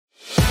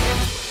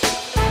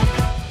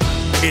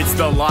It's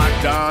the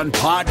Locked On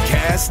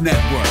Podcast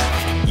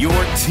Network, your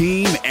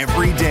team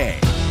every day.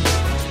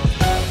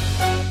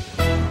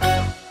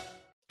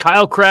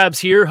 Kyle Krabs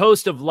here,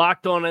 host of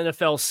Locked On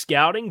NFL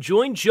Scouting.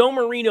 Join Joe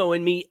Marino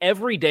and me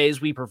every day as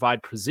we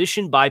provide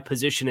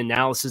position-by-position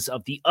analysis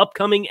of the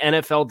upcoming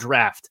NFL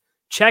Draft.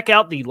 Check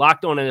out the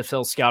Locked On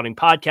NFL Scouting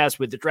podcast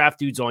with the Draft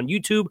Dudes on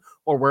YouTube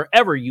or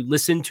wherever you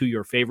listen to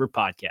your favorite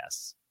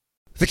podcasts.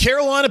 The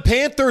Carolina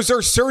Panthers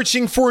are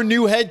searching for a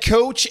new head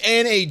coach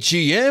and a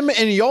GM,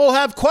 and y'all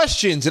have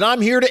questions, and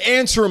I'm here to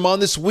answer them on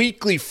this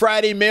weekly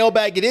Friday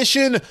mailbag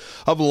edition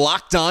of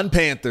Locked On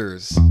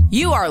Panthers.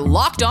 You are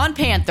Locked On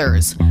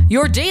Panthers,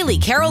 your daily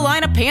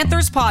Carolina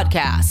Panthers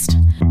podcast.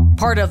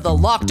 Part of the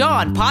Locked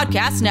On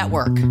Podcast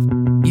Network,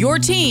 your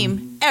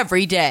team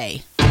every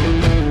day.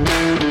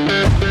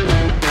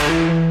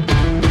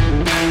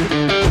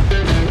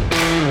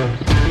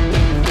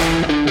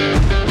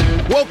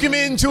 Welcome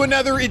into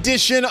another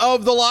edition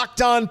of the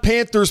Locked On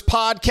Panthers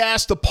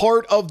podcast, a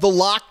part of the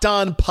Locked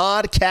On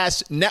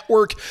Podcast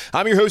Network.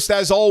 I'm your host,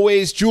 as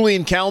always,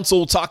 Julian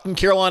Council, talking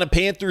Carolina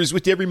Panthers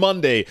with you every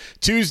Monday,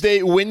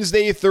 Tuesday,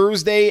 Wednesday,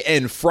 Thursday,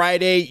 and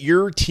Friday.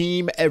 Your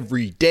team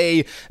every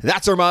day.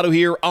 That's our motto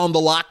here on the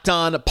Locked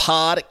On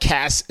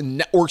Podcast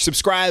Network.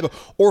 Subscribe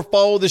or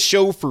follow the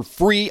show for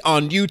free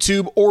on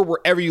YouTube or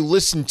wherever you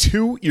listen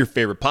to your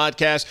favorite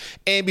podcast.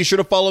 And be sure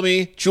to follow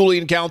me,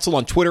 Julian Council,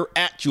 on Twitter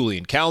at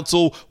Julian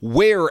Council,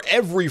 where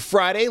every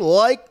Friday,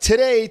 like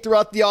today,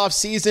 throughout the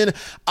offseason,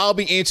 I'll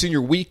be answering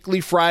your weekly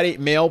Friday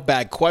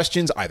mailbag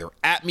questions, either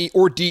at me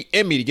or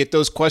DM me to get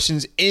those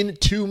questions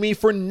into me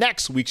for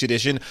next week's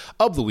edition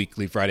of the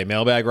weekly Friday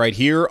mailbag right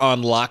here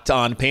on Locked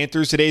On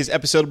Panthers. Today's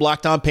episode of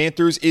Locked On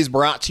Panthers is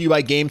brought to you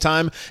by Game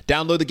Time.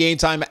 Download the Game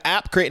Time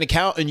app, create an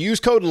account, and use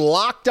code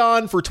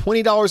LOCKEDON for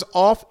 $20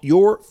 off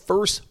your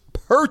first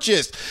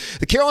purchase.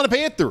 The Carolina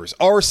Panthers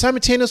are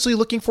simultaneously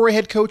looking for a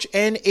head coach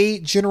and a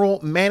general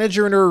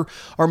manager, and there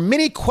are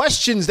many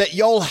questions that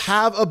y'all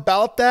have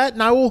about that,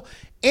 and I will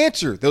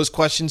answer those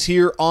questions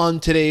here on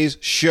today's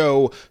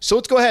show. So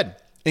let's go ahead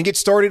and get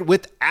started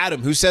with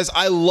Adam, who says,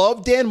 I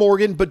love Dan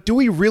Morgan, but do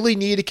we really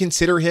need to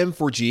consider him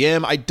for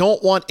GM? I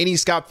don't want any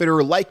Scott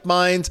Fitterer-like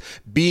minds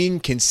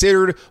being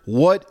considered.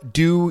 What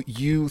do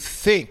you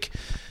think?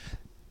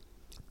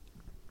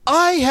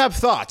 I have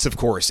thoughts, of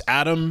course,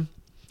 Adam.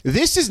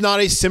 This is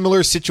not a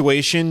similar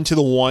situation to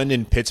the one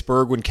in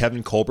Pittsburgh when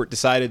Kevin Colbert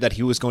decided that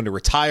he was going to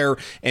retire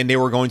and they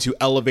were going to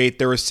elevate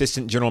their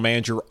assistant general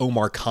manager,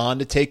 Omar Khan,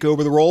 to take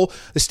over the role.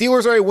 The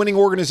Steelers are a winning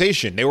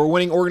organization. They were a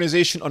winning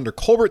organization under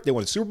Colbert. They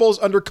won Super Bowls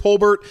under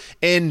Colbert,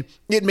 and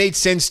it made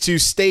sense to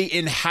stay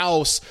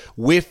in-house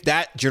with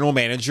that general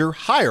manager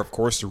hire. Of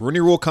course, the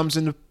Rooney Rule comes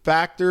into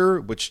factor,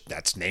 which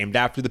that's named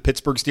after the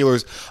Pittsburgh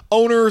Steelers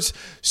owners.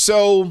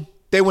 So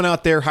they went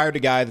out there, hired a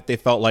guy that they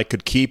felt like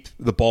could keep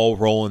the ball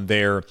rolling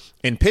there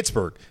in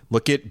Pittsburgh.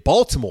 Look at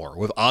Baltimore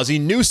with Ozzie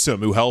Newsome,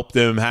 who helped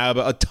them have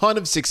a ton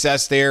of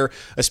success there,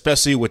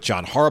 especially with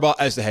John Harbaugh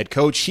as the head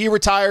coach. He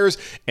retires,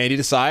 and he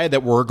decided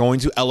that we're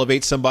going to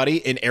elevate somebody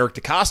in Eric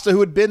DeCosta,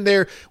 who had been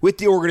there with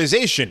the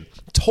organization.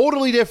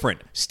 Totally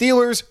different.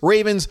 Steelers,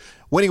 Ravens,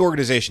 winning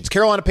organizations.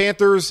 Carolina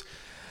Panthers,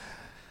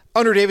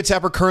 under David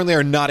Tepper, currently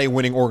are not a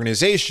winning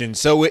organization.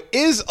 So it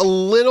is a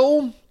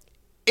little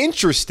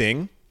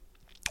interesting,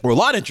 or a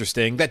lot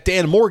interesting, that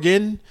Dan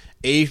Morgan,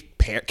 a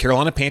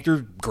Carolina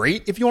Panther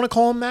great, if you want to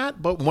call him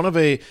that, but one of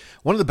the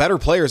better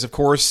players, of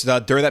course,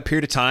 during that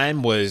period of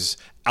time, was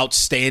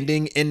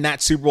outstanding in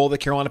that Super Bowl that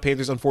Carolina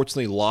Panthers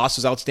unfortunately lost.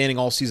 Was outstanding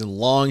all season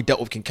long, dealt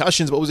with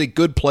concussions, but was a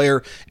good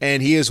player,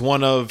 and he is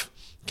one of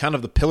kind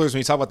of the pillars when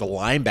you talk about the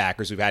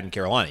linebackers we've had in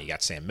Carolina. You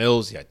got Sam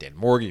Mills, you got Dan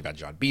Morgan, you got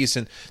John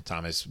Beeson,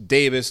 Thomas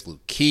Davis,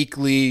 Luke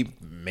Kuechly,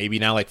 maybe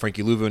now like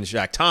Frankie Louvu and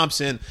Shaq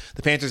Thompson.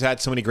 The Panthers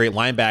had so many great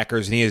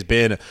linebackers, and he has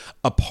been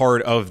a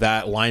part of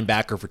that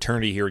linebacker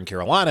fraternity here in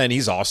Carolina, and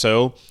he's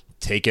also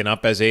taken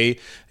up as a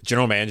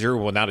general manager,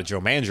 well, not a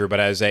general manager, but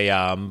as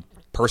a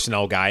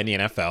personnel guy in the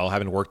NFL,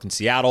 having worked in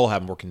Seattle,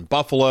 having worked in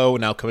Buffalo,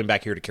 now coming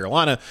back here to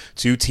Carolina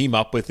to team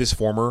up with his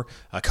former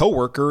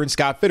co-worker in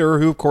Scott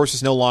Fitterer, who, of course,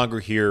 is no longer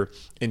here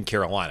in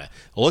Carolina.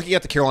 Looking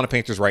at the Carolina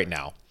Panthers right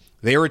now,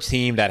 they are a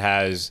team that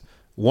has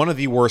one of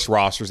the worst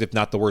rosters, if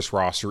not the worst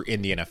roster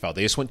in the NFL.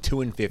 They just went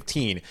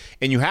 2-15,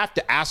 and you have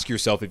to ask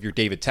yourself, if you're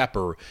David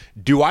Tepper,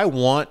 do I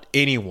want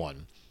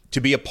anyone to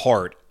be a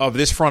part of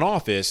this front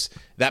office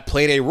that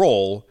played a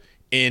role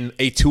in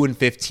a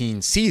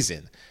 2-15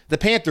 season? The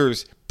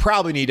Panthers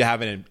probably need to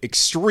have an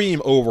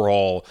extreme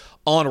overhaul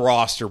on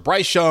roster.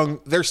 Bryce Young,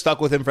 they're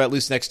stuck with him for at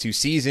least the next 2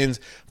 seasons,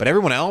 but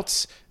everyone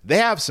else, they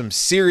have some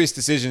serious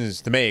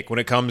decisions to make when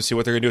it comes to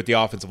what they're going to do with the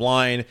offensive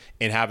line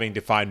and having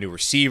to find new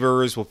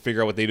receivers. We'll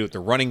figure out what they do with the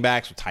running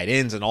backs, with tight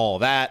ends and all of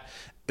that.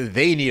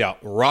 They need a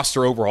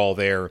roster overhaul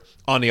there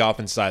on the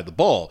offense side of the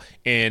ball,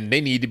 and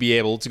they need to be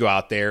able to go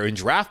out there and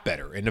draft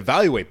better and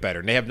evaluate better,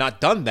 and they have not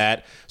done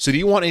that. So do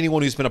you want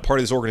anyone who's been a part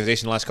of this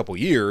organization the last couple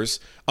of years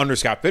under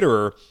Scott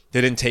Fitterer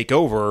to then take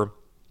over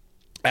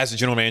as the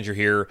general manager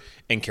here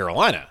in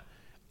Carolina?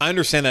 I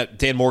understand that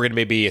Dan Morgan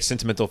may be a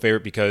sentimental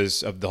favorite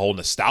because of the whole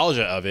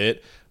nostalgia of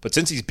it, But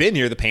since he's been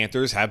here, the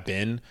Panthers have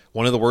been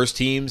one of the worst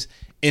teams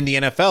in the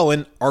NFL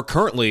and are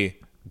currently,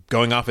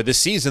 going off of this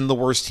season, the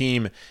worst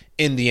team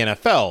in the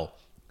NFL.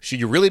 Should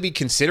you really be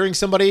considering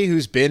somebody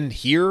who's been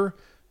here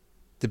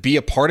to be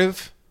a part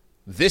of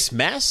this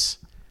mess?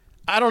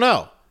 I don't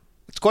know.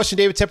 It's a question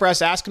David Tepper has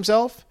to ask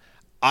himself.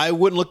 I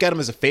wouldn't look at him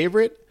as a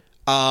favorite,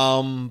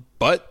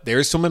 but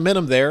there's some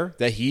momentum there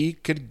that he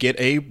could get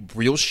a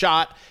real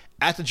shot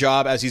at the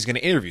job as he's going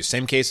to interview.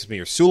 Same case as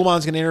Mir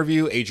Suleiman's going to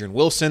interview, Adrian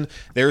Wilson.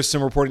 There's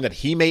some reporting that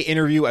he may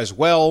interview as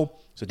well.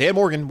 So Dan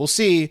Morgan, we'll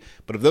see.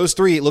 But of those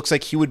three, it looks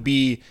like he would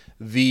be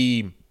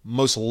the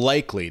most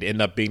likely to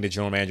end up being the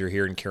general manager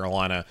here in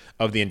Carolina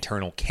of the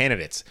internal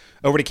candidates.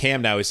 Over to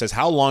Cam now. He says,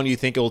 how long do you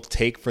think it will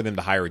take for them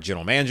to hire a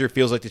general manager?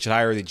 Feels like they should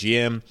hire the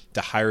GM to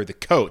hire the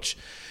coach.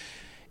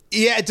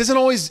 Yeah, it doesn't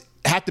always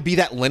have to be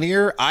that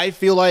linear. I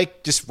feel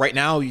like just right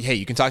now, hey,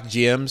 you can talk to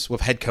GMs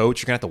with head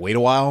coach. You're going to have to wait a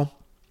while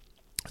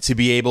to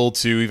be able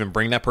to even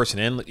bring that person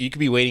in. You could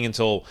be waiting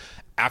until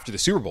after the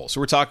Super Bowl. So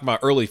we're talking about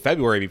early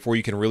February before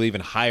you can really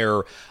even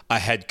hire a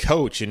head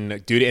coach.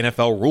 And due to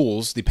NFL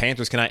rules, the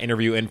Panthers cannot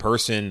interview in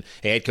person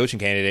a head coaching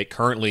candidate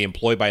currently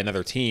employed by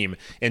another team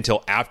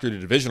until after the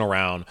divisional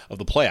round of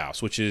the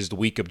playoffs, which is the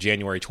week of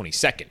January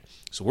 22nd.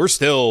 So we're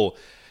still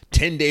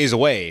 10 days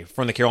away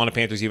from the Carolina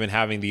Panthers even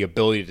having the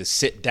ability to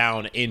sit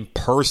down in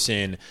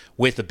person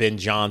with a Ben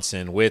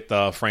Johnson, with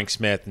Frank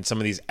Smith, and some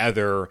of these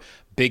other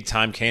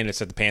big-time candidates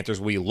that the Panthers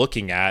will be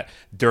looking at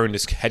during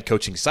this head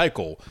coaching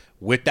cycle.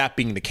 With that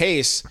being the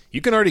case,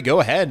 you can already go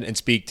ahead and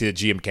speak to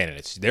GM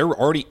candidates. They're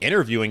already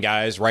interviewing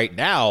guys right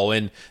now,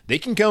 and they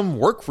can come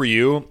work for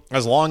you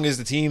as long as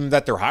the team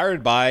that they're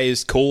hired by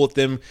is cool with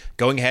them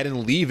going ahead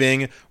and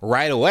leaving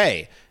right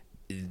away.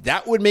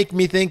 That would make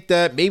me think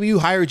that maybe you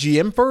hire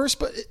GM first,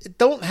 but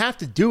don't have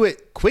to do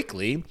it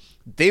quickly.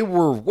 They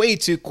were way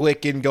too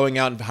quick in going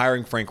out and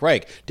hiring Frank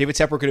Reich. David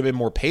Tepper could have been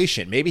more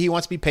patient. Maybe he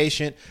wants to be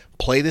patient,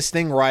 play this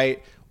thing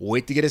right,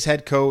 wait to get his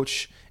head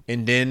coach,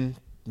 and then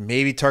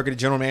maybe target a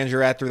general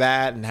manager after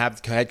that and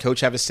have the head coach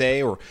have a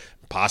say, or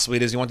possibly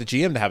does he want the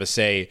GM to have a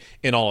say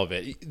in all of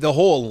it? The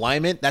whole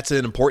alignment, that's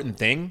an important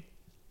thing.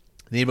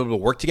 They need to be able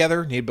to work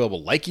together, need to be able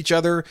to like each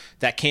other.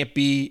 That can't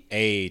be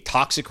a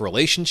toxic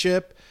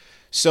relationship.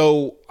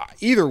 So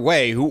either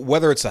way,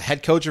 whether it's the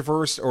head coach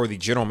first or the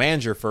general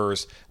manager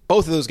first,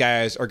 both of those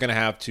guys are going to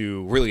have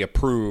to really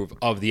approve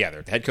of the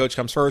other. The head coach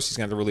comes first, he's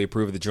going to have to really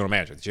approve of the general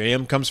manager. The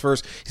GM comes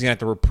first, he's going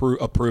to have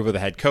to approve of the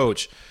head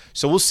coach.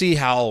 So we'll see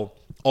how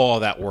all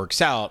that works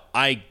out.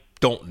 I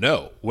don't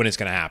know when it's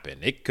going to happen.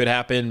 It could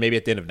happen maybe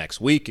at the end of next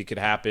week. It could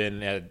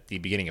happen at the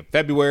beginning of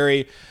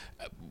February.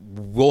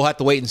 We'll have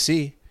to wait and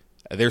see.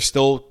 They're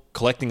still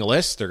collecting a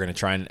list. They're going to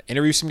try and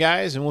interview some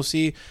guys, and we'll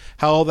see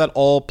how that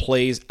all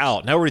plays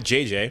out. Now we're to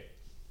JJ,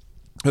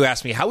 who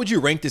asked me, how would you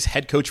rank this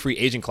head coach free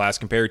agent class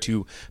compared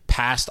to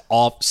past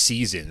off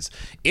seasons?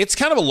 It's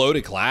kind of a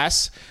loaded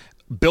class.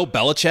 Bill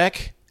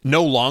Belichick,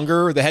 no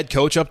longer the head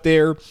coach up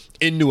there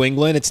in New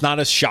England. It's not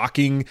a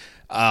shocking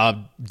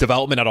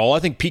development at all. I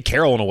think Pete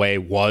Carroll, in a way,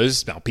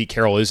 was. Now, Pete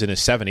Carroll is in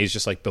his 70s,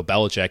 just like Bill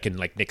Belichick and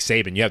like Nick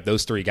Saban. You have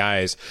those three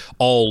guys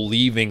all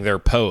leaving their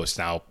posts.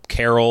 Now,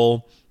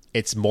 Carroll,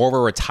 it's more of a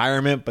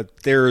retirement,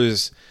 but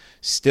there's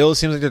still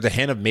seems like there's a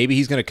hint of maybe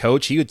he's going to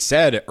coach. He had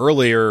said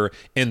earlier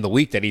in the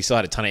week that he still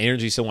had a ton of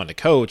energy, still wanted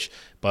to coach,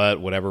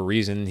 but whatever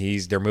reason,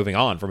 they're moving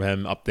on from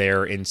him up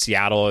there in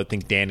Seattle. I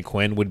think Dan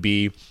Quinn would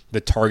be the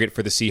target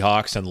for the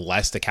Seahawks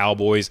unless the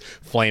Cowboys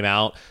flame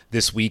out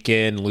this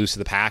weekend, lose to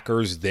the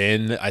Packers.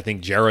 Then I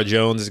think Jerry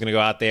Jones is going to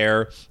go out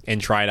there and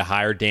try to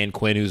hire Dan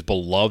Quinn, who's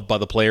beloved by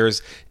the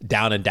players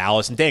down in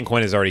Dallas. And Dan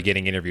Quinn is already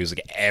getting interviews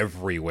like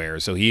everywhere,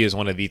 so he is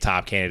one of the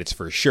top candidates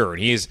for sure.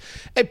 And he is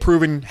a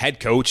proven head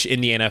coach in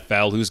the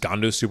NFL who's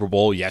gone to a Super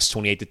Bowl. Yes,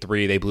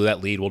 28-3. They blew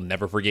that lead. We'll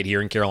never forget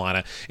here in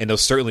Carolina, and they'll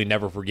certainly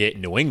never forget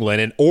New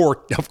England,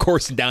 or of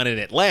course down in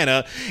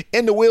Atlanta.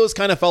 And the wheels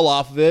kind of fell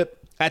off of it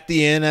at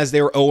the end as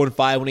they were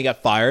 0-5 when he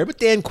got fired. But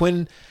Dan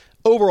Quinn,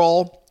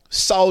 overall,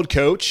 solid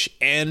coach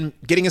and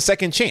getting a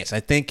second chance. I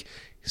think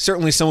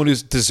certainly someone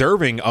who's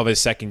deserving of a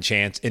second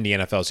chance in the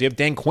NFL. So you have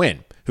Dan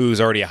Quinn,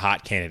 who's already a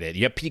hot candidate.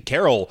 You have Pete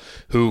Carroll,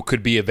 who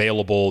could be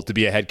available to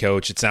be a head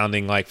coach. It's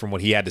sounding like from what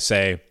he had to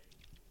say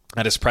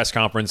at his press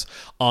conference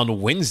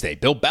on Wednesday.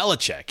 Bill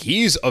Belichick,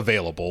 he's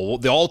available.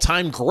 The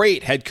all-time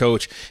great head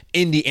coach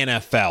in the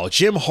NFL.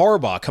 Jim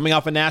Harbaugh, coming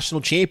off a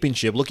national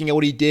championship, looking at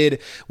what he did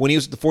when he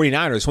was at the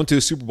 49ers, went to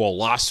a Super Bowl,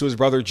 lost to his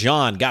brother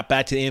John, got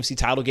back to the AFC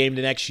title game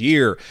the next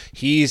year.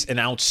 He's an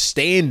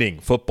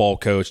outstanding football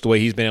coach, the way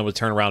he's been able to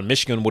turn around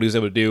Michigan, what he was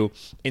able to do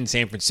in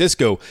San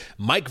Francisco.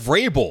 Mike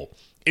Vrabel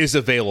is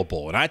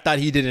available, and I thought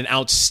he did an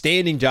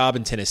outstanding job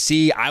in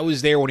Tennessee. I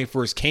was there when he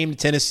first came to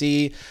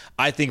Tennessee.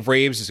 I think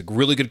Vrabes is a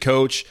really good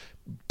coach,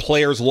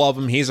 Players love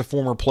him. He's a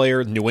former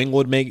player. New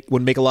England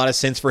would make a lot of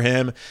sense for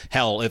him.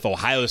 Hell, if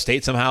Ohio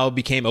State somehow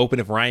became open,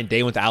 if Ryan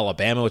Day went to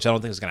Alabama, which I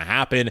don't think is going to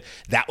happen,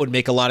 that would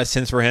make a lot of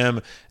sense for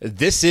him.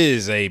 This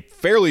is a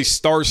fairly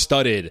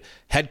star-studded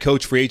head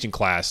coach free agent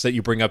class that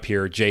you bring up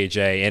here,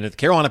 JJ. And at the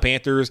Carolina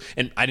Panthers,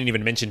 and I didn't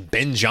even mention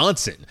Ben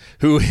Johnson,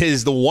 who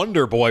is the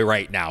wonder boy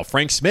right now,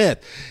 Frank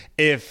Smith.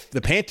 If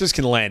the Panthers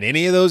can land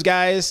any of those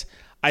guys,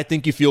 I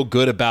think you feel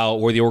good about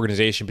where the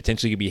organization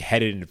potentially could be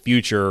headed in the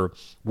future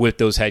with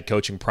those head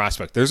coaching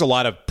prospects. There's a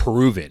lot of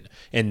proven,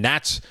 and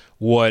that's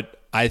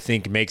what I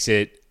think makes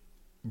it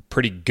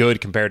pretty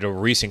good compared to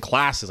recent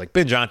classes. Like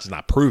Ben Johnson's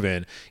not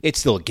proven. It's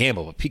still a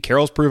gamble. But Pete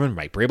Carroll's proven,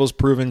 Mike Vrabel's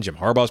proven, Jim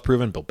Harbaugh's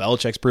proven, Bill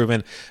Belichick's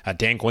proven,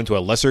 Dan Quinn to a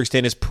lesser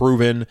extent is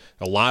proven.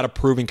 A lot of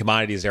proven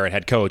commodities there at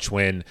head coach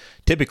when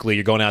typically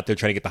you're going out there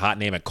trying to get the hot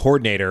name at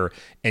coordinator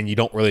and you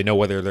don't really know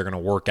whether they're going to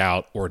work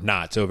out or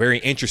not. So very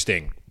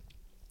interesting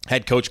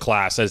head coach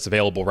class that's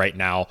available right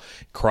now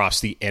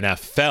across the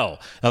NFL.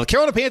 Now, the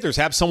Carolina Panthers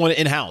have someone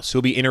in-house who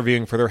will be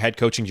interviewing for their head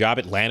coaching job.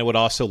 Atlanta would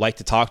also like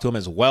to talk to him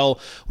as well.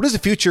 What does the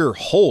future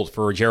hold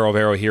for Ejiro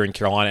Evero here in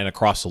Carolina and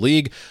across the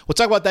league? We'll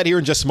talk about that here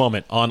in just a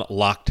moment on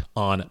Locked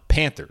On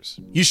Panthers.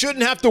 You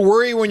shouldn't have to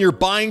worry when you're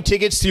buying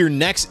tickets to your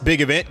next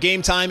big event.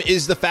 Game Time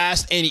is the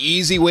fast and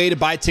easy way to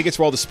buy tickets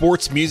for all the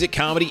sports, music,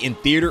 comedy, and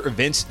theater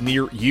events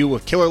near you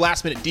with killer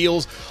last-minute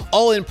deals,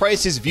 all-in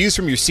prices, views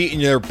from your seat,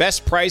 and their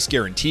best price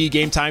guarantee.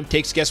 Game Time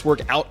takes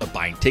guesswork out of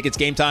buying tickets.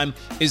 Game Time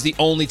is the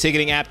only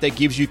ticketing app that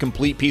gives you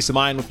complete peace of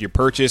mind with your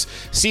purchase.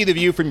 See the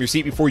view from your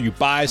seat before you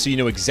buy so you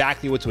know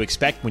exactly what to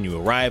expect when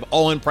you arrive.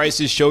 All-in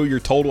prices show your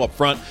total up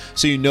front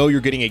so you know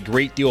you're getting a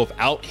great deal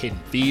without hidden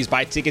fees.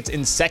 Buy tickets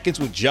in seconds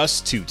with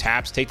just 2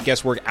 taps. Take the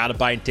guesswork out of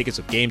buying tickets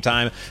with Game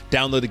Time.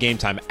 Download the Game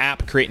Time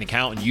app, create an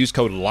account, and use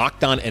code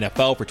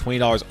LOCKEDONNFL for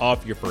 $20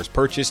 off your first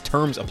purchase.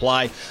 Terms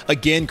apply.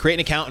 Again, create an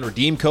account and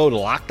redeem code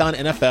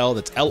LOCKEDONNFL.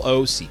 That's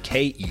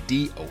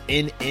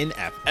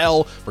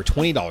LOCKEDONNFL for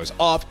 $20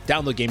 off.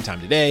 Download Game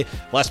Time today.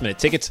 Last minute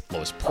tickets,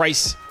 lowest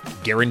price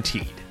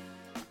guaranteed.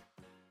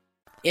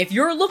 If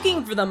you're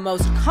looking for the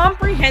most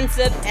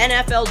comprehensive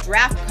NFL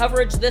draft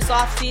coverage this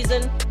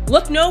offseason,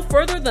 look no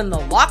further than the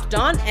Locked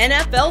On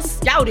NFL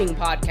Scouting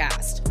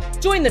Podcast.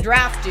 Join the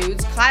draft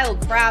dudes, Kyle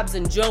Krabs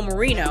and Joe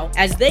Marino,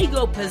 as they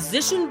go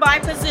position by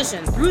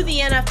position through the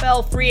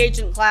NFL free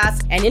agent class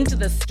and into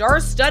the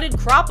star-studded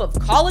crop of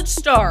college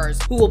stars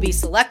who will be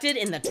selected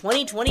in the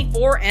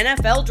 2024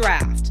 NFL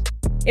Draft.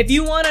 If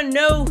you want to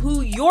know who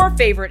your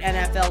favorite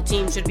NFL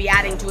team should be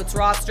adding to its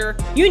roster,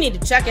 you need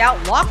to check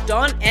out Locked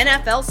On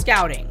NFL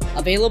Scouting,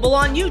 available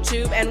on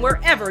YouTube and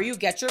wherever you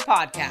get your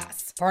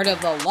podcasts. Part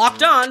of the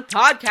Locked On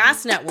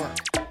Podcast Network,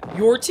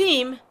 your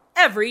team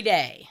every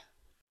day.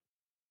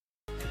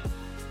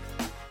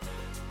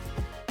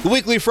 The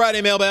weekly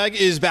Friday mailbag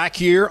is back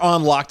here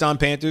on Locked On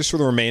Panthers for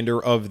the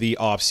remainder of the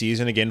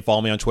offseason. Again,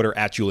 follow me on Twitter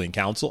at Julian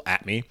Council,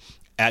 at me,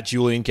 at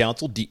Julian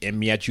Council, DM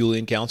me at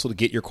Julian Council to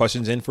get your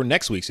questions in for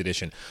next week's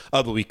edition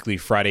of the weekly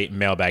Friday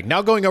mailbag.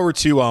 Now going over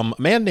to a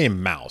man named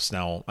Mouse.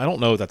 Now, I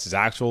don't know if that's his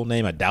actual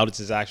name. I doubt it's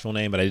his actual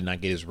name, but I did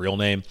not get his real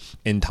name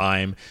in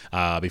time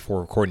before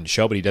recording the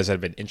show, but he does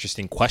have an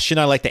interesting question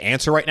I'd like to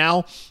answer right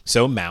now.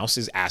 So Mouse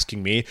is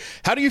asking me,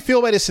 how do you feel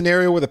about a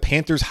scenario where the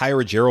Panthers hire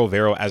Ejiro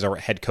Evero as our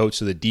head coach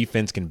so the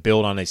defense can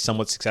build on a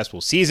somewhat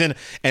successful season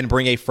and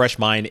bring a fresh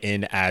mind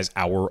in as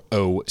our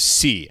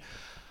OC?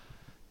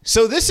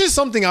 So this is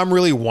something I'm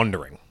really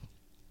wondering.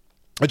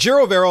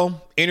 Ejiro Evero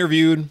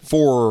interviewed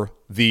for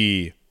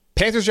the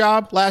Panthers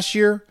job last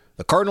year,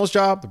 the Cardinals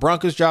job, the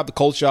Broncos job, the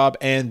Colts job,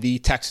 and the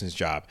Texans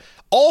job.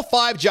 All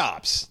 5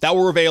 jobs that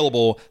were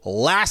available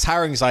last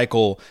hiring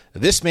cycle,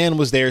 this man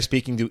was there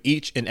speaking to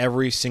each and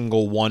every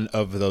single one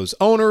of those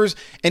owners,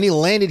 and he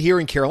landed here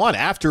in Carolina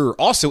after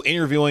also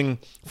interviewing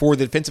for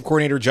the defensive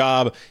coordinator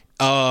job,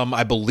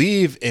 I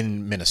believe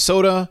in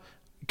Minnesota,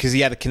 because he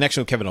had a connection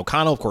with Kevin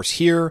O'Connell, of course,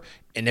 here.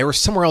 And there was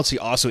somewhere else he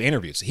also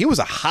interviewed. So he was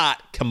a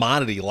hot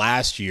commodity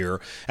last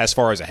year as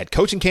far as a head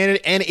coaching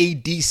candidate and a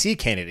DC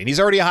candidate. And he's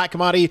already a hot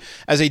commodity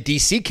as a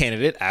DC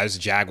candidate as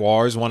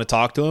Jaguars want to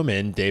talk to him.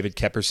 And David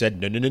Kepper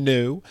said,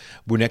 no,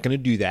 we're not going to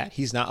do that.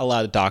 He's not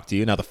allowed to talk to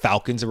you. Now the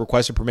Falcons have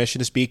requested permission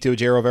to speak to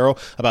Ejiro Evero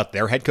about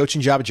their head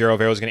coaching job. Ejiro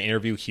Evero is going to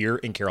interview here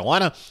in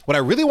Carolina. What I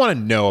really want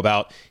to know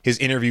about his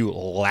interview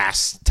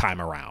last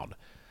time around,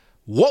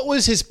 what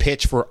was his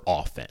pitch for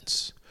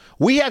offense?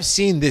 We have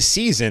seen this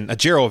season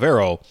Ejiro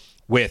Evero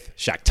with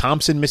Shaq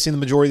Thompson missing the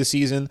majority of the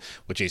season,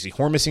 with J.C.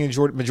 Horn missing the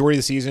majority of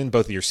the season,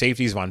 both of your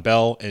safeties, Von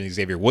Bell and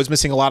Xavier Woods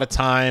missing a lot of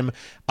time,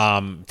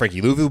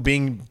 Frankie Louvu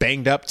being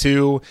banged up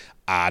too,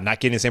 not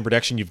getting the same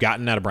production you've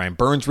gotten out of Brian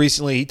Burns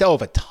recently. He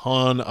dealt with a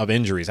ton of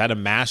injuries, had a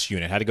mass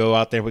unit, had to go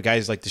out there with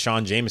guys like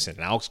Deshaun Jameson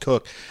and Alex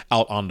Cook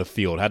out on the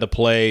field, had to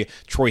play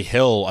Troy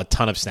Hill a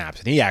ton of snaps,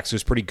 and he actually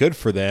was pretty good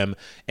for them,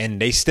 and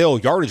they still,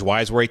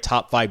 yardage-wise, were a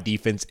top 5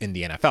 defense in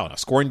the NFL. Now,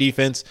 scoring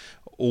defense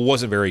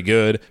wasn't very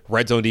good.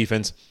 Red zone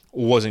defense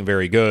wasn't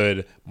very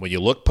good. When you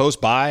look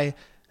post-bye,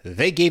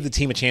 they gave the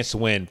team a chance to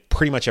win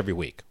pretty much every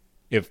week.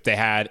 If they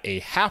had a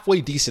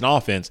halfway decent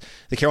offense,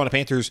 the Carolina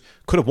Panthers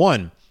could have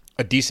won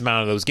a decent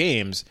amount of those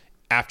games.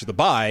 after the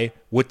bye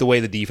with the way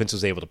the defense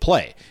was able to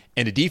play.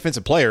 And the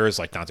defensive players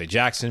like Dante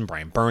Jackson,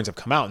 Brian Burns have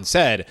come out and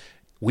said,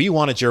 we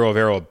want a Ejiro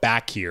Evero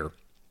back here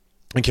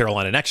in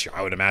Carolina next year.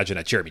 I would imagine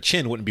that Jeremy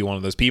Chin wouldn't be one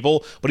of those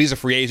people, but he's a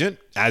free agent.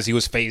 As he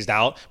was phased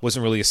out,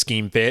 wasn't really a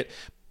scheme fit.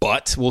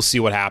 But we'll see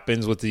what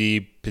happens with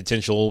the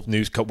potential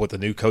with the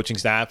new coaching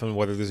staff and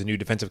whether there's a new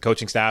defensive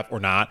coaching staff or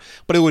not.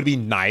 But it would be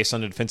nice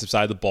on the defensive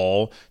side of the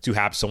ball to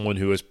have someone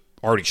who has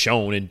already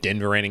shown in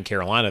Denver and in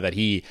Carolina that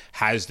he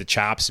has the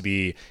chops to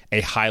be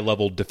a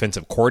high-level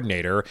defensive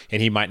coordinator,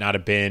 and he might not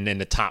have been in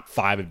the top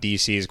 5 of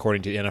DCs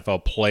according to the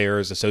NFL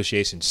Players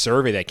Association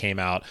survey that came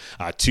out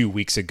 2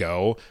 weeks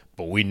ago.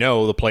 But we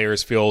know the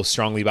players feel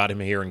strongly about him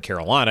here in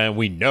Carolina, and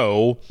we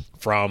know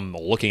from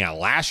looking at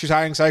last year's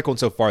hiring cycle and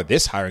so far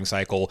this hiring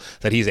cycle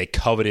that he's a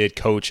coveted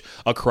coach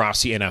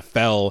across the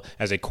NFL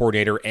as a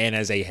coordinator and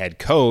as a head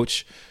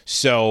coach.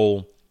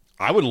 So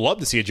I would love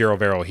to see a Ejiro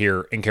Evero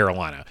here in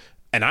Carolina.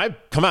 And I've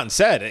come out and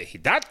said hey,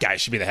 that guy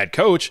should be the head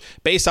coach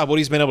based on what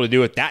he's been able to do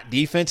with that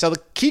defense. Now,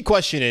 the key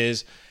question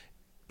is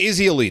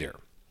he a leader?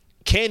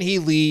 Can he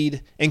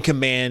lead and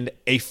command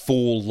a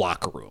full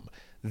locker room?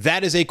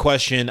 That is a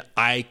question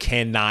I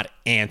cannot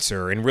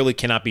answer and really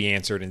cannot be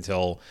answered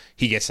until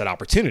he gets that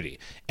opportunity.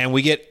 And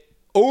we get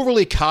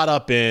overly caught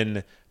up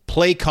in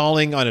play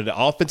calling on an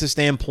offensive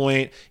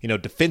standpoint,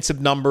 defensive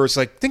numbers.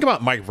 Like, think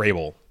about Mike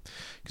Vrabel.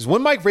 Because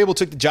when Mike Vrabel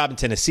took the job in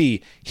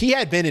Tennessee, he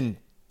had been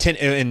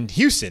in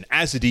Houston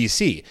as the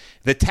DC.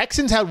 The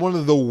Texans had one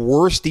of the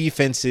worst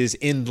defenses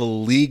in the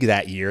league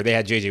that year. They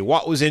had J.J.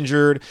 Watt was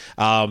injured.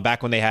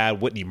 Back when they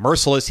had Whitney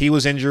Merciless, he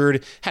was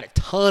injured. Had a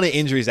ton of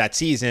injuries that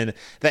season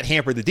that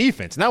hampered the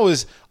defense. And that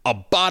was a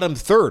bottom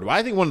third.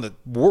 I think one of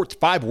the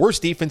 5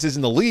 worst defenses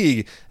in the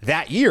league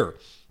that year.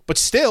 But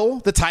still,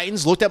 the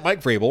Titans looked at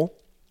Mike Vrabel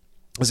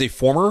as a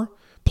former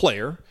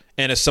player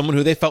and as someone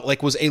who they felt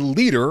like was a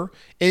leader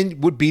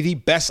and would be the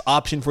best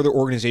option for their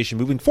organization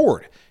moving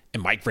forward.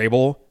 And Mike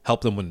Vrabel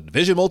helped them win the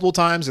division multiple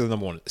times. They're the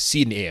number 1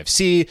 seed in the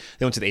AFC.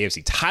 They went to the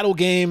AFC title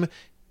game.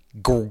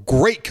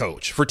 Great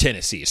coach for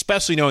Tennessee,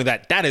 especially knowing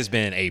that that has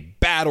been a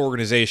bad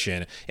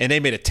organization, and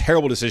they made a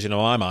terrible decision, in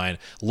my mind,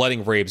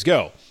 letting Vrabes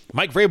go.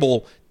 Mike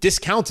Vrabel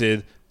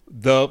discounted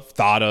the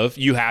thought of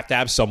you have to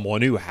have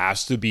someone who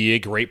has to be a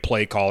great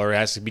play caller,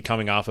 has to be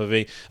coming off of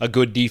a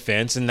good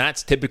defense, and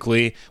that's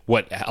typically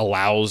what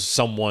allows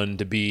someone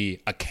to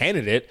be a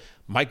candidate.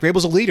 Mike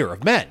Vrabel's a leader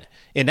of men.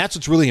 And that's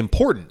what's really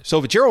important. So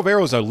if Ejiro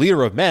Evero is a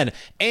leader of men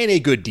and a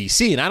good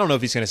DC, and I don't know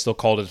if he's going to still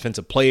call it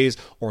defensive plays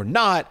or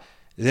not,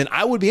 then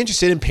I would be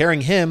interested in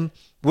pairing him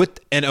with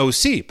an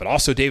OC. But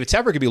also David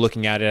Tepper could be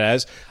looking at it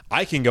as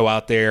I can go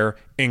out there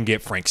and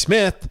get Frank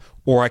Smith,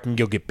 or I can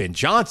go get Ben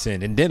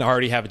Johnson, and then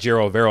already have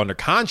Ejiro Evero under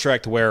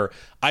contract where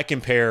I can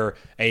pair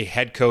a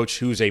head coach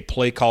who's a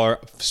play caller,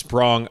 a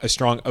strong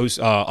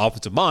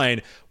offensive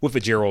mind with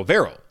Ejiro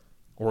Evero.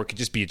 Or it could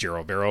just be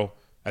Ejiro Evero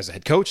as a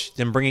head coach,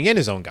 then bringing in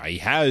his own guy. He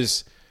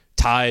has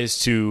ties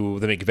to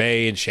the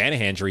McVay and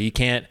Shanahan tree. He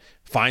can't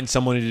find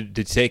someone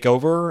to take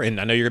over. And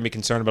I know you're going to be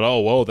concerned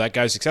about, that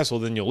guy's successful,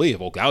 then you'll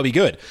leave. Well, that would be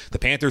good. The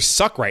Panthers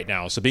suck right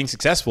now. So being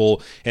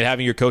successful and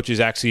having your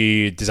coaches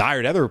actually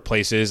desired other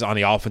places on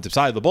the offensive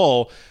side of the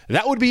ball,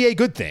 that would be a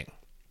good thing.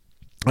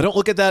 I don't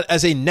look at that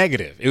as a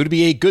negative. It would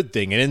be a good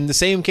thing. And in the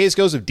same case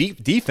goes with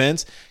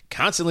defense,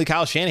 constantly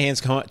Kyle Shanahan's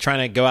trying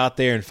to go out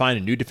there and find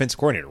a new defensive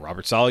coordinator.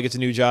 Robert Saleh gets a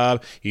new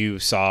job. You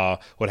saw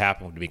what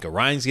happened with D'Amico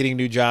Ryan's getting a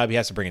new job. He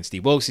has to bring in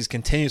Steve Wilkes. He's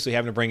continuously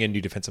having to bring in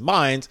new defensive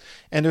minds.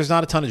 And there's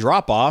not a ton of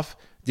drop-off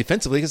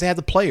defensively because they have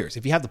the players.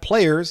 If you have the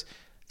players,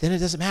 then it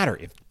doesn't matter.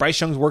 If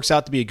Bryce Young works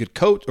out to be a good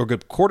coach or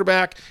good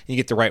quarterback and you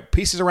get the right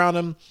pieces around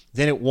him,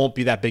 then it won't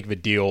be that big of a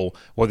deal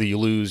whether you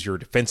lose your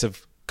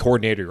defensive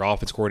coordinator, your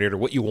offense coordinator.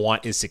 What you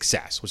want is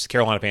success, which the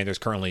Carolina Panthers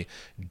currently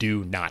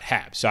do not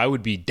have. So I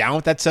would be down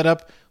with that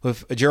setup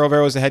with Ejiro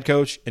Evero as the head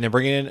coach and then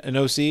bringing in an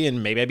OC,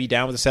 and maybe I'd be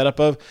down with the setup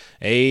of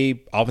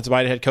a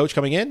offensive-minded head coach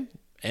coming in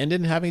and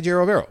then having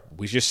Ejiro Evero.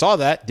 We just saw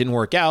that. Didn't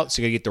work out,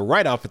 so you got to get the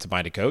right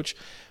offensive-minded coach.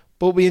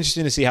 But it'll be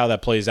interesting to see how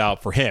that plays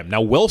out for him.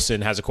 Now,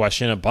 Wilson has a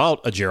question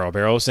about Ejiro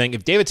Evero, saying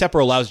if David Tepper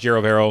allows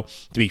Ejiro Evero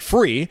to be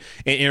free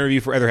and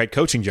interview for other head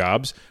coaching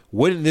jobs,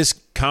 wouldn't this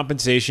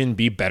compensation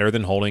be better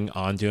than holding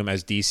on to him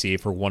as DC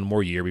for one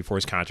more year before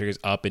his contract is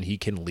up and he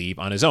can leave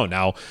on his own?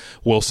 Now,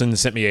 Wilson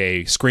sent me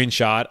a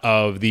screenshot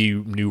of the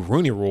new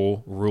Rooney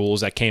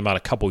rules that came out a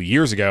couple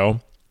years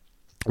ago,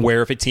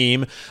 where if a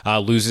team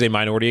loses a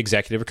minority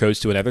executive or coach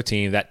to another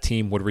team, that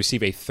team would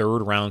receive a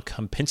third-round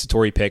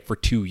compensatory pick for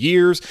 2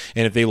 years.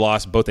 And if they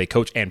lost both a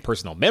coach and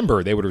personnel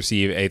member, they would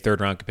receive a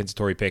third-round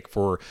compensatory pick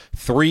for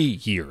 3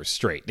 years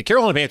straight. The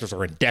Carolina Panthers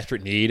are in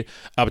desperate need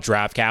of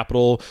draft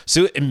capital,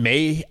 so it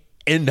may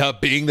end up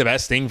being the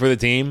best thing for the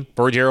team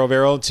for Ejiro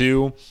Evero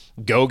to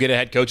go get a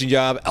head coaching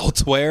job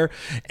elsewhere,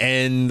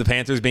 and the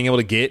Panthers being able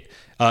to get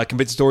a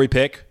compensatory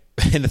pick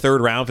in the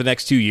third round for the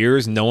next 2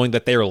 years, knowing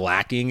that they're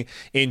lacking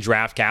in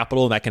draft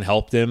capital and that can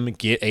help them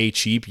get a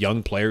cheap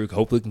young player who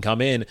hopefully can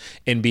come in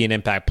and be an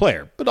impact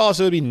player. But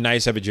also it'd be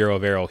nice to have a Jero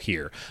Alvaro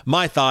here.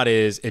 My thought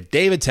is if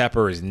David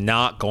Tepper is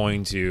not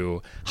going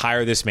to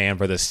hire this man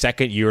for the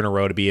second year in a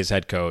row to be his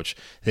head coach,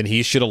 then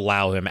he should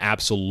allow him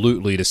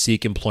absolutely to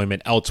seek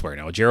employment elsewhere.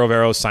 Now, Jero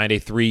Alvaro signed a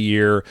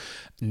 3-year,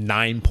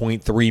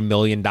 $9.3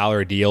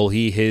 million deal.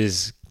 He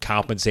is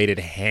compensated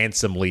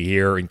handsomely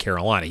here in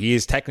Carolina. He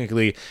is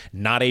technically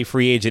not a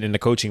free agent in the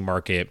coaching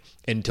market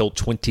until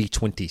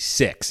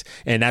 2026,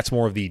 and that's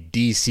more of the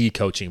DC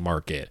coaching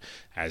market.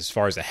 As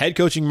far as the head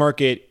coaching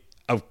market,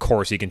 of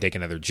course he can take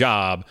another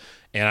job,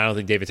 and I don't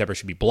think David Tepper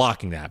should be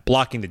blocking that.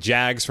 Blocking the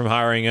Jags from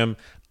hiring him,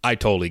 I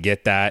totally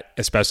get that,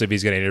 especially if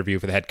he's going to interview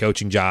for the head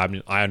coaching job.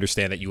 I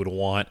understand that you would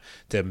want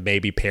to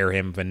maybe pair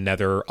him with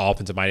another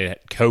offensive-minded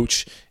head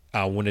coach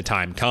when the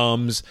time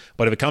comes,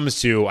 but if it comes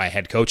to a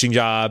head coaching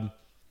job,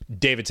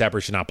 David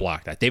Tepper should not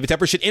block that. David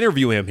Tepper should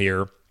interview him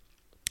here,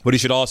 but he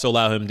should also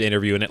allow him to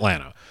interview in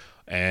Atlanta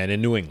and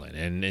in New England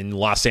and in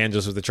Los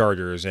Angeles with the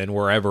Chargers and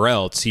wherever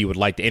else he would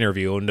like to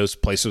interview, and those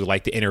places would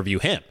like to interview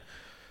him.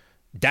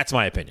 That's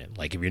my opinion.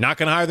 Like, if you're not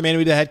going to hire the man to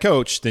be the head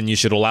coach, then you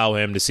should allow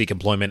him to seek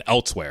employment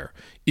elsewhere,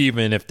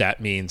 even if that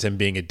means him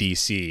being a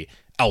DC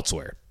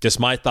elsewhere.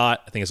 Just my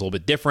thought. I think it's a little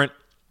bit different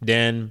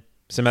than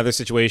some other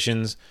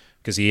situations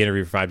because he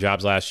interviewed for 5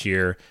 jobs last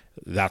year.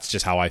 That's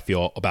just how I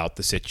feel about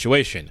the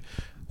situation.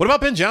 What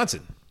about Ben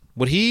Johnson?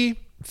 Would he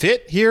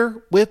fit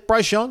here with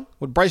Bryce Young?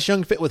 Would Bryce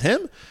Young fit with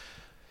him?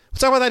 We'll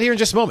talk about that here in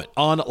just a moment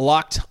on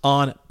Locked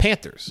On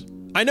Panthers.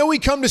 I know we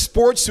come to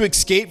sports to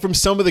escape from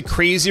some of the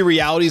crazy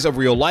realities of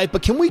real life,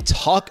 but can we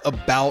talk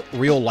about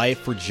real life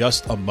for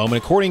just a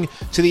moment? According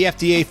to the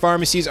FDA,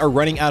 pharmacies are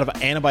running out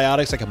of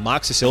antibiotics like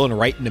amoxicillin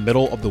right in the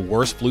middle of the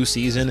worst flu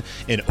season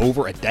in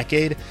over a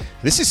decade.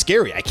 This is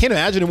scary. I can't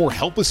imagine a more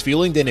helpless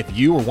feeling than if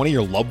you or one of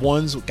your loved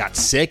ones got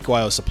sick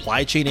while a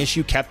supply chain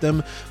issue kept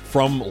them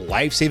from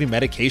life-saving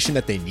medication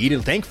that they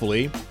needed.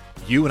 Thankfully,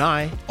 you and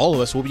I, all of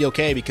us, will be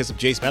okay because of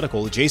Jace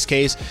Medical. The Jace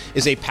case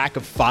is a pack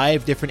of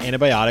 5 different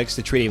antibiotics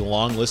to treat a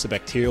long list of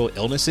bacterial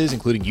illnesses,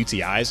 including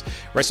UTIs,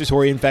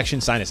 respiratory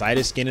infections,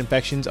 sinusitis, skin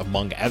infections,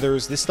 among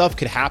others. This stuff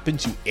could happen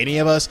to any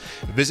of us.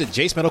 Visit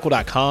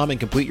jacemedical.com and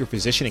complete your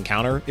physician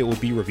encounter. It will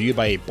be reviewed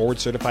by a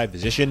board-certified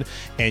physician,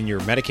 and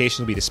your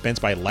medication will be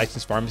dispensed by a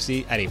licensed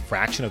pharmacy at a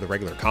fraction of the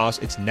regular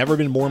cost. It's never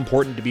been more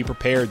important to be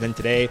prepared than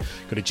today.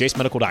 Go to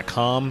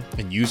jacemedical.com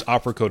and use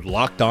offer code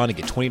LOCKEDON to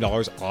get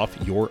 $20 off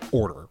your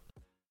order.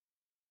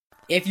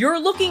 If you're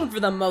looking for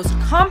the most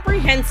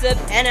comprehensive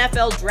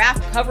NFL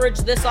draft coverage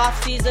this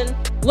offseason,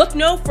 look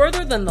no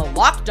further than the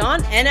Locked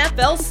On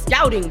NFL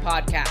Scouting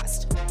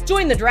Podcast.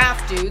 Join the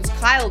draft dudes,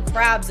 Kyle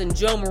Krabs and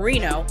Joe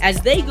Marino,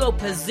 as they go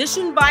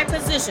position by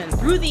position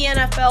through the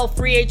NFL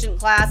free agent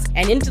class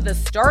and into the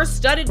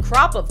star-studded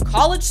crop of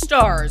college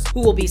stars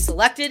who will be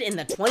selected in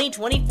the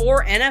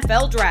 2024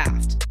 NFL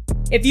Draft.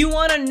 If you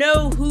want to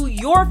know who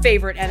your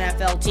favorite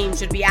NFL team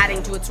should be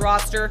adding to its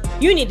roster,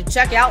 you need to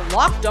check out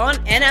Locked On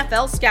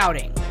NFL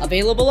Scouting,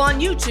 available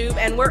on YouTube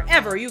and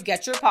wherever you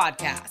get your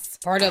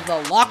podcasts. Part of the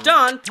Locked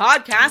On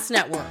Podcast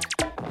Network,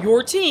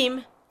 your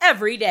team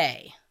every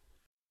day.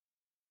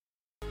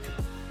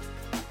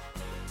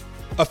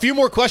 A few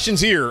more questions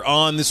here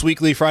on this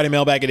weekly Friday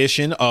Mailbag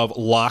edition of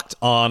Locked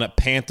On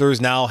Panthers.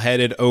 Now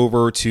headed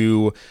over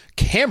to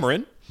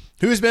Cameron,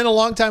 who's been a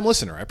longtime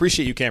listener. I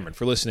appreciate you, Cameron,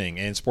 for listening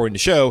and supporting the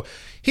show.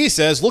 He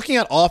says, looking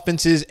at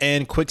offenses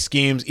and quick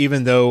schemes,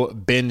 even though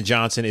Ben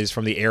Johnson is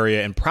from the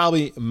area and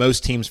probably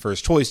most teams'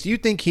 first choice, do you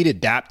think he'd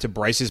adapt to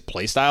Bryce's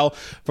play style?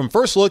 From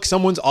first look,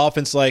 someone's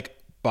offense like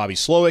Bobby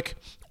Slowick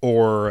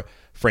or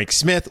Frank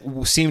Smith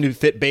seem to be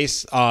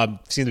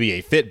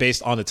a fit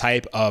based on the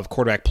type of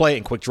quarterback play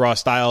and quick draw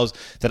styles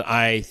that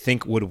I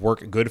think would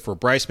work good for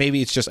Bryce.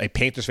 Maybe it's just a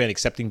Panthers fan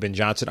accepting Ben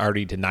Johnson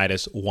already denied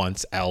us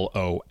once,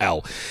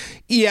 LOL.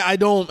 Yeah, I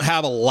don't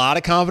have a lot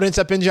of confidence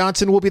that Ben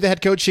Johnson will be the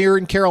head coach here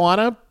in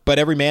Carolina, but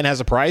every man has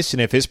a price,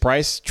 and if his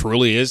price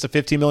truly is the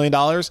 $15 million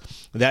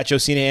that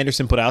Josina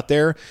Anderson put out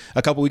there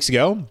a couple weeks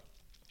ago,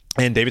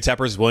 and David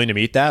Tepper is willing to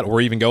meet that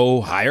or even go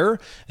higher,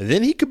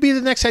 then he could be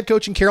the next head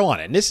coach in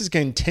Carolina. And this is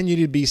going to continue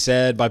to be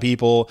said by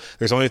people.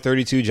 There's only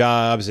 32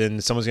 jobs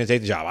and someone's going to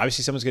take the job.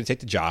 Obviously, someone's going to take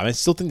the job. I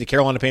still think the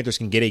Carolina Panthers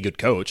can get a good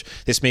coach.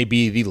 This may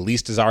be the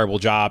least desirable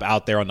job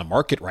out there on the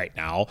market right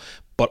now,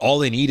 but all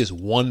they need is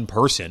one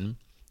person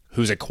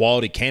who's a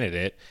quality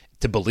candidate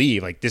to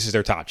believe like this is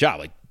their top job.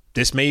 Like,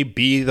 this may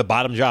be the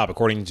bottom job,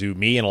 according to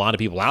me and a lot of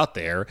people out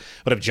there.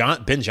 But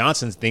if Ben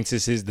Johnson thinks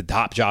this is the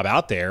top job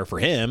out there for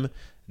him,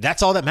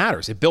 that's all that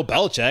matters. If Bill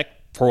Belichick,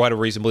 for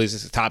whatever reason, believes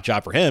it's a top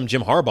job for him,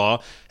 Jim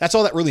Harbaugh, that's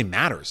all that really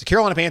matters. The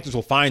Carolina Panthers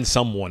will find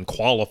someone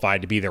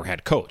qualified to be their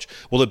head coach.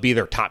 Will it be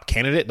their top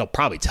candidate? They'll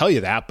probably tell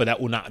you that, but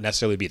that will not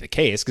necessarily be the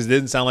case because it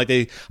didn't sound like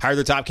they hired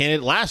their top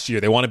candidate last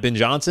year. They wanted Ben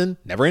Johnson,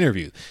 never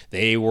interviewed.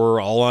 They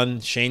were all on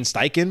Shane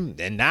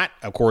Steichen, and that,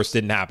 of course,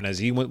 didn't happen as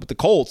he went with the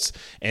Colts,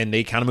 and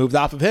they kind of moved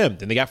off of him.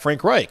 Then they got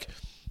Frank Reich.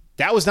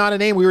 that was not a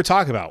name we were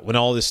talking about when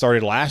all this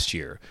started last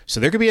year. So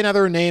there could be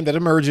another name that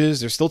emerges.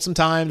 There's still some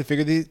time to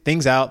figure these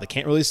things out. They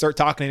can't really start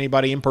talking to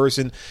anybody in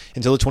person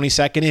until the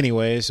 22nd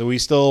anyway. So we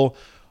still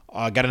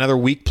got another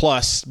week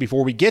plus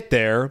before we get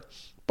there.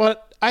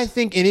 But I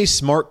think any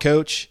smart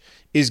coach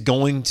is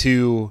going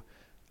to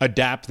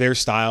adapt their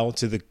style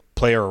to the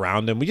player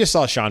around him. We just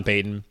saw Sean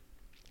Payton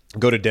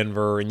go to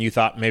Denver, and you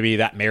thought maybe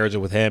that marriage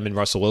with him and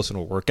Russell Wilson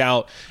will work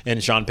out.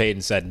 And Sean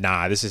Payton said,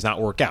 nah, this does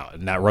not work out,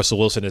 and that Russell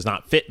Wilson does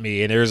not fit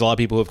me. And there's a lot of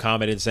people who have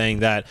commented saying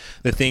that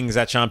the things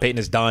that Sean Payton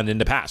has done in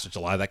the past, which a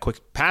lot of that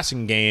quick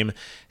passing game,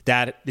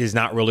 that is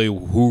not really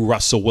who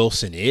Russell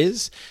Wilson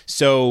is.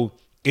 So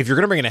if you're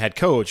going to bring in a head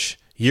coach,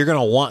 you're going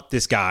to want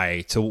this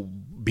guy to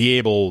be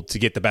able to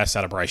get the best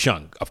out of Bryce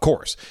Young. Of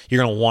course,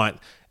 you're going to want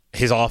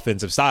his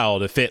offensive style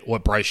to fit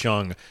what Bryce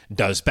Young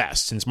does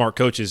best. And smart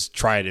coaches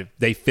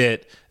they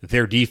fit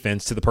their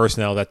defense to the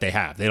personnel that they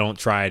have. They don't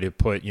try to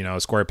put, a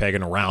square peg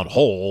in a round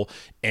hole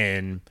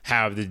and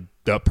have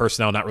the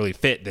personnel not really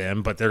fit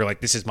them, but they're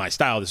like, this is my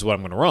style. This is what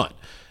I'm going to run.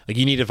 Like,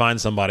 you need to find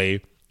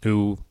somebody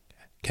who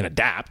can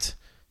adapt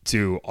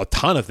to a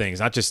ton of things,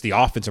 not just the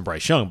offense and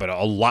Bryce Young, but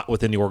a lot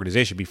within the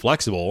organization, be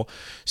flexible.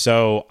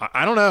 So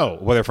I don't know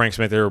whether Frank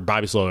Smith or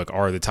Bobby Slowick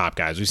are the top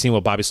guys. We've seen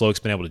what Bobby Slowick's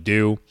been able to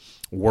do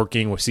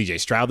working with CJ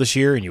Stroud this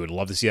year, and you would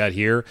love to see that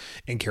here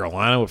in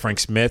Carolina, what Frank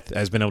Smith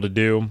has been able to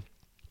do,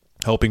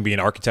 helping be an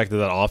architect of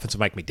that offense with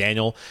Mike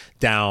McDaniel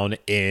down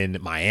in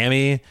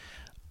Miami.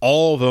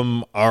 All of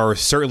them are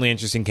certainly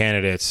interesting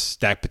candidates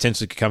that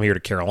potentially could come here to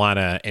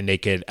Carolina, and they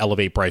could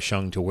elevate Bryce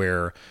Young to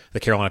where the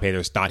Carolina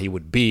Panthers thought he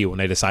would be when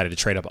they decided to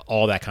trade up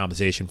all that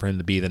compensation for him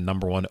to be the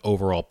number 1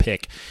 overall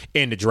pick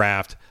in the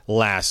draft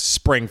last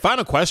spring.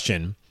 Final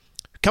question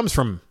comes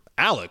from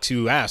Alex,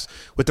 who asked,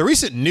 with the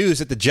recent news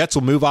that the Jets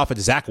will move off of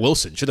Zach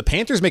Wilson, should the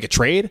Panthers make a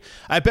trade?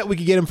 I bet we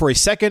could get him for a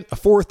 2nd, a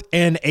 4th,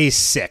 and a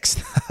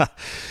 6th.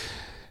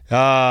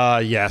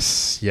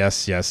 Yes.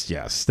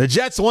 The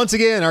Jets once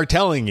again are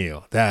telling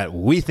you that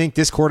we think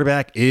this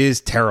quarterback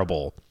is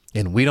terrible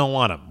and we don't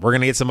want him. We're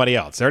going to get somebody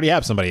else. They already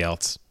have somebody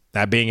else,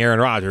 that being Aaron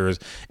Rodgers,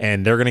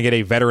 and they're going to get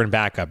a veteran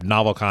backup,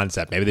 novel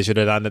concept. Maybe they should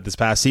have done that this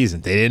past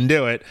season. They didn't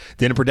do it,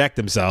 didn't protect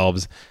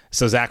themselves.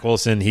 So Zach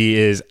Wilson, he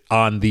is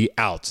on the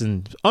outs,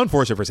 and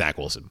unfortunate for Zach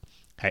Wilson.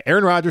 Hey,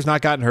 Aaron Rodgers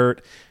not gotten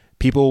hurt,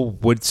 people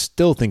would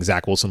still think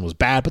Zach Wilson was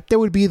bad, but there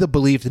would be the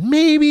belief that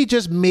maybe,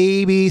 just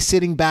maybe,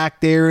 sitting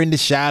back there in the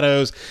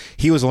shadows,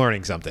 he was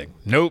learning something.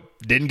 Nope,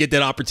 didn't get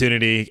that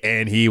opportunity,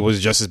 and he was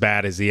just as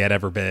bad as he had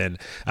ever been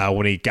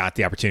when he got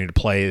the opportunity to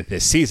play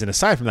this season,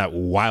 aside from that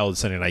wild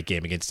Sunday night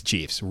game against the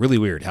Chiefs. Really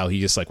weird how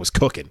he just was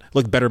cooking.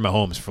 Looked better than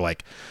Mahomes for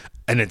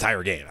an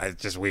entire game.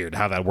 It's just weird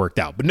how that worked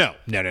out. But no.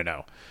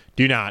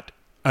 Do not,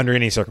 under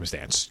any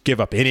circumstance,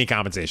 give up any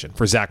compensation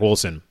for Zach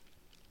Wilson.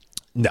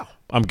 No,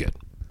 I'm good.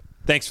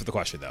 Thanks for the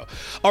question, though.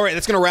 All right,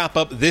 that's going to wrap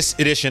up this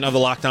edition of the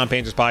Locked On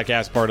Panthers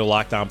podcast, part of the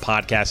Locked On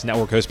Podcast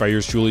Network, hosted by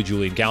yours truly,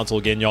 Julian Council.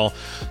 Again, y'all,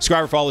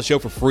 subscribe or follow the show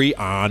for free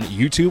on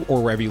YouTube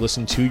or wherever you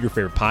listen to your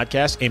favorite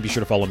podcast. And be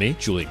sure to follow me,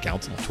 Julian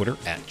Council, on Twitter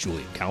at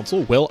Julian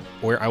Council,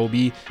 where I will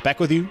be back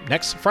with you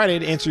next Friday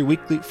to answer your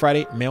weekly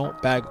Friday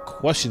mailbag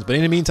questions. But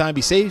in the meantime,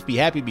 be safe, be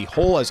happy, be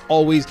whole. As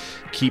always,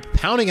 keep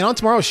pounding. And on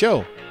tomorrow's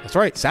show, that's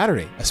right,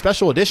 Saturday, a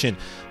special edition.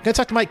 I'm going to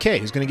talk to Mike Kay,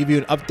 who's going to give you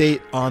an update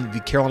on the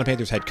Carolina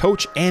Panthers head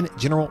coach and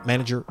general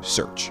manager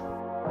search.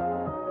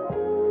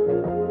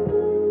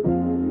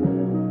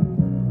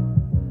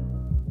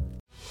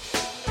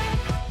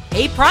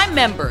 Hey, Prime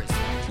members,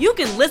 you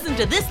can listen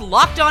to this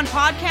Locked On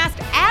podcast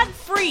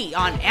ad-free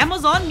on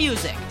Amazon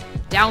Music.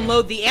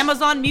 Download the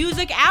Amazon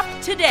Music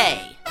app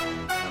today.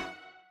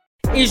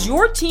 Is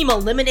your team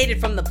eliminated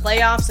from the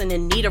playoffs and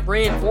in need of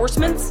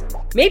reinforcements?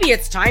 Maybe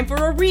it's time for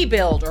a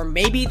rebuild, or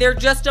maybe they're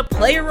just a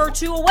player or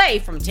two away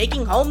from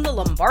taking home the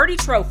Lombardi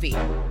Trophy.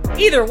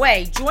 Either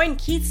way, join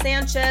Keith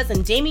Sanchez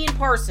and Damian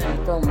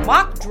Parson for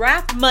Mock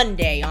Draft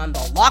Monday on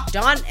the Locked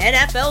On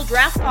NFL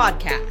Draft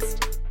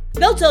Podcast.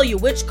 They'll tell you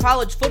which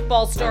college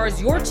football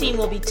stars your team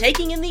will be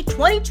taking in the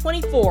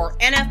 2024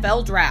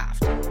 NFL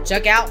Draft.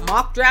 Check out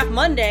Mock Draft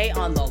Monday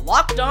on the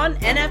Locked On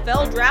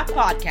NFL Draft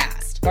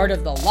Podcast, part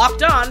of the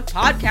Locked On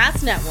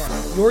Podcast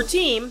Network. Your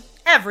team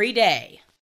every day.